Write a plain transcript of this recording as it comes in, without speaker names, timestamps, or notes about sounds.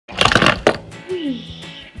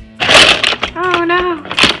Oh no,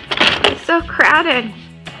 it's so crowded.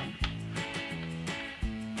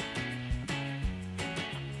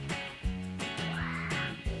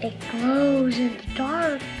 It glows in the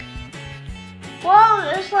dark. Whoa,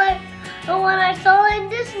 it's like the one I saw in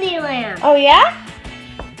Disneyland. Oh yeah?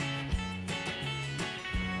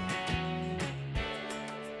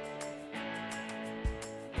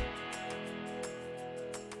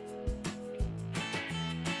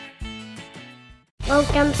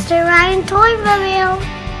 Welcome to Ryan ToysReview.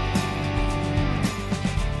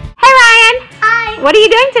 Hey Ryan! Hi. What are you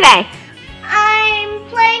doing today? I'm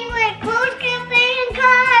playing with Clothes Café and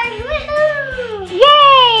cars. Woohoo!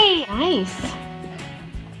 Yay! Nice.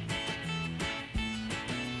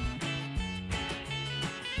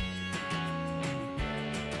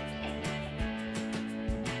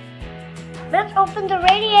 Let's open the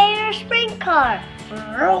Radiator Spring car.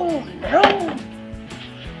 Vroom, vroom.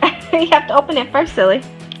 You have to open it first, silly.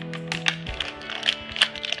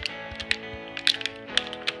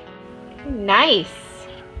 Nice.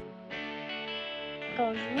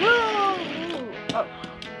 Goes woo. Oh.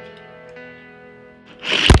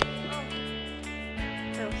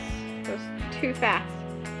 Goes too fast.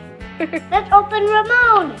 Let's open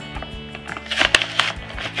Ramone.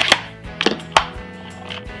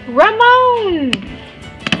 Ramone!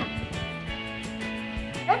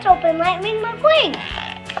 Let's open Lightning McQueen.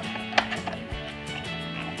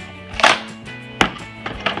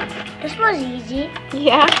 This was easy.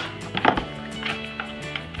 Yeah.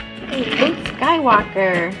 Hey, Luke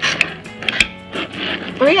Skywalker.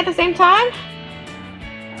 3 at the same time?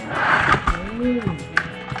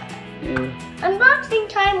 Unboxing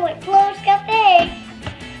time with Flo's Café.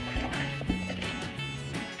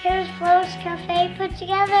 Here's Flo's Café put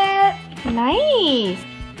together. Nice.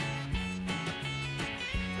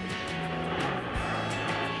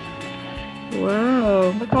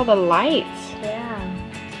 Whoa, look at all the lights. Yeah.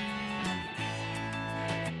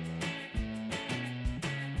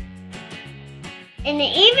 And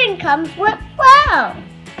it even comes with Flo.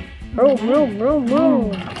 Vroom, vroom, vroom,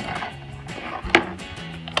 vroom.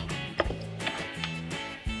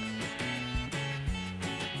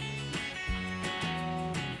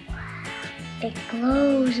 It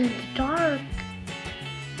glows in the dark.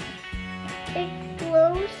 It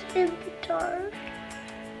glows in the dark.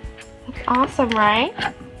 That's awesome, right?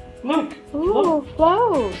 Look! Ooh,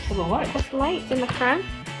 flows. For the light. There's lights in the front.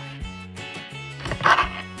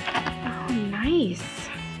 Oh, nice.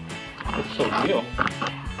 It's so real.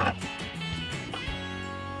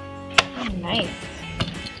 Oh, nice.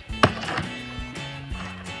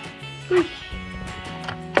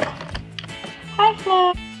 Hi,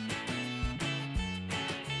 Flo.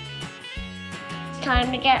 It's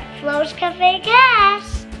time to get Flo's Café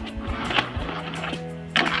gas.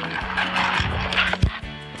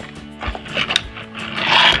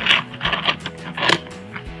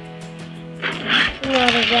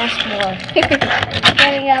 Not a gas more.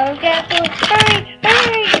 Getting out of gas more. Hurry,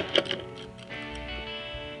 hurry.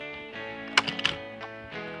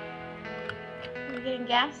 Are you getting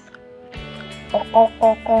gas?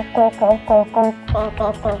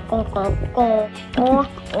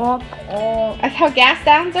 That's how gas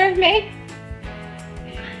sounds are made?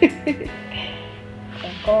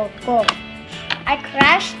 I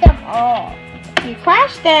crashed them all. You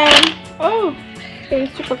crashed them. Oh, it's getting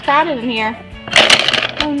super crowded in here.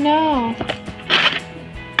 Oh no.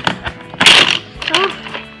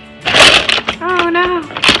 Oh no.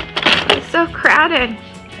 It's so crowded.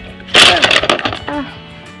 Oh,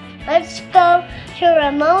 Let's go to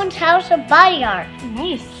Ramone's house of body art.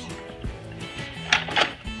 nice.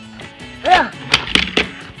 Ugh.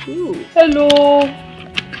 Ooh. Hello.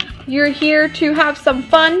 You're here to have some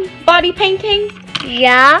fun body painting?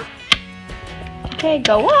 Yeah. Okay,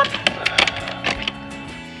 go up.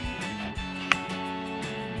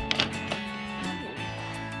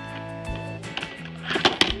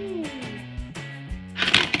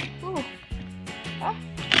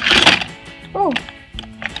 Oh,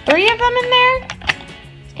 3 of them in there?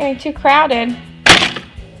 It's getting too crowded.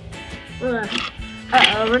 Ugh.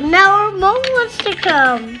 Uh-oh, now Ramone wants to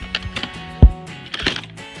come.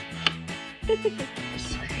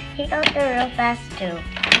 He got there real fast too.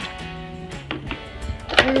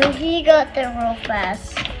 And he got there real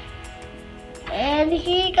fast. And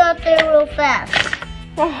he got there real fast.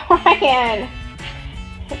 Oh, Ryan,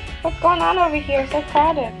 what's going on over here? So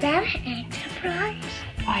crowded. Is that an egg surprise?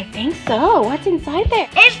 I think so. What's inside there?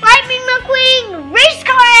 It's Lightning McQueen race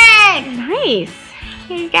car egg! Nice.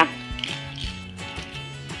 Here you go.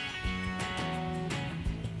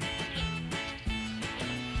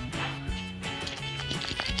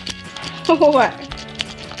 What?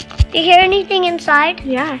 Do you hear anything inside?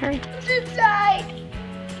 Yeah, I heard. What's inside?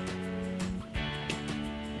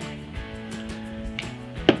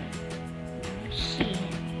 Shit.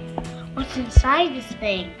 What's inside this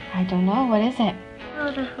thing? I don't know. What is it?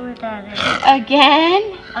 I don't know what that is.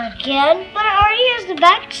 Again? Again? But it already has the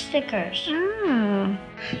back stickers. Hmm.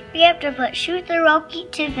 We have to put Shoot the Rocky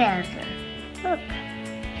together. Look.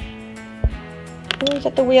 Ooh, is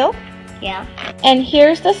that the wheel? Yeah. And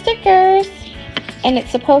here's the stickers. And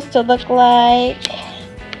it's supposed to look like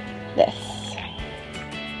this.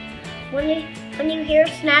 When you hear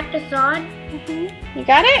Snap-a-thon, You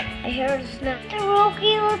got it? I hear a snap. The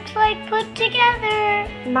Rocky looks like put together.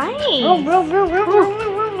 Nice. Vroom, vroom, vroom, vroom, vroom,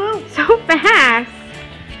 vroom, vroom. So fast.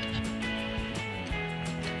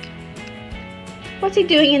 What's he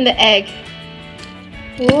doing in the egg?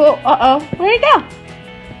 Whoa, uh-oh. Where'd he go?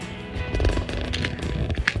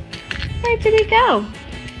 Where did he go?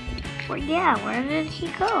 Well, yeah, where did he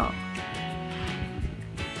go?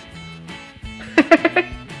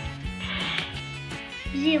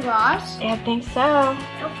 Is he lost? I think so.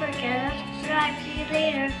 Don't forget to subscribe. See you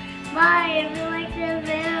later. Bye. If you like this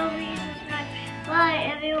video, please subscribe.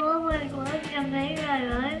 Bye. If you want to go to Café,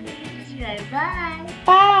 please subscribe. Bye.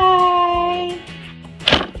 Bye.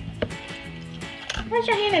 Where's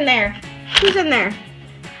your hand in there? Who's in there?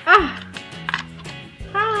 Ah.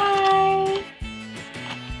 Hi.